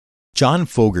John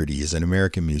Fogerty is an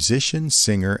American musician,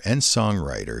 singer, and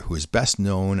songwriter who is best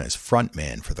known as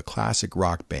frontman for the classic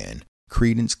rock band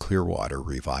Creedence Clearwater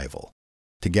Revival.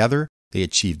 Together, they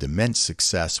achieved immense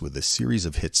success with a series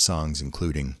of hit songs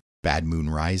including Bad Moon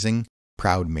Rising,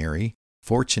 Proud Mary,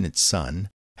 Fortunate Son,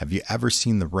 Have You Ever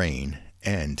Seen the Rain,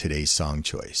 and today's song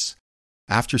choice.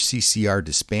 After CCR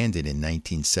disbanded in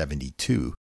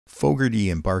 1972, Fogerty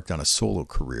embarked on a solo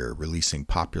career releasing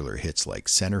popular hits like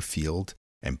Center Field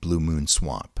and Blue Moon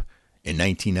Swamp. In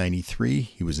 1993,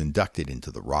 he was inducted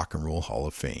into the Rock and Roll Hall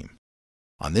of Fame.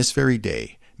 On this very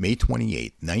day, May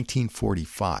 28,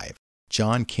 1945,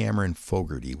 John Cameron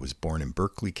Fogerty was born in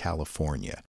Berkeley,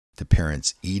 California, to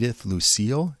parents Edith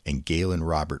Lucille and Galen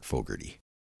Robert Fogerty.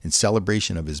 In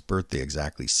celebration of his birthday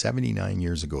exactly 79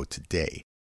 years ago today,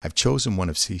 I've chosen one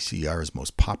of CCR's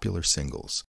most popular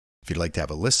singles. If you'd like to have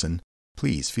a listen,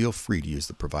 please feel free to use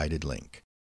the provided link.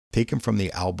 Taken from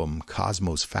the album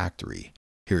Cosmos Factory,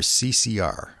 here's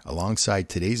CCR alongside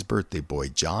today's birthday boy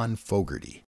John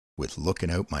Fogerty with Lookin'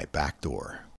 Out My Back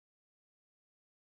Door.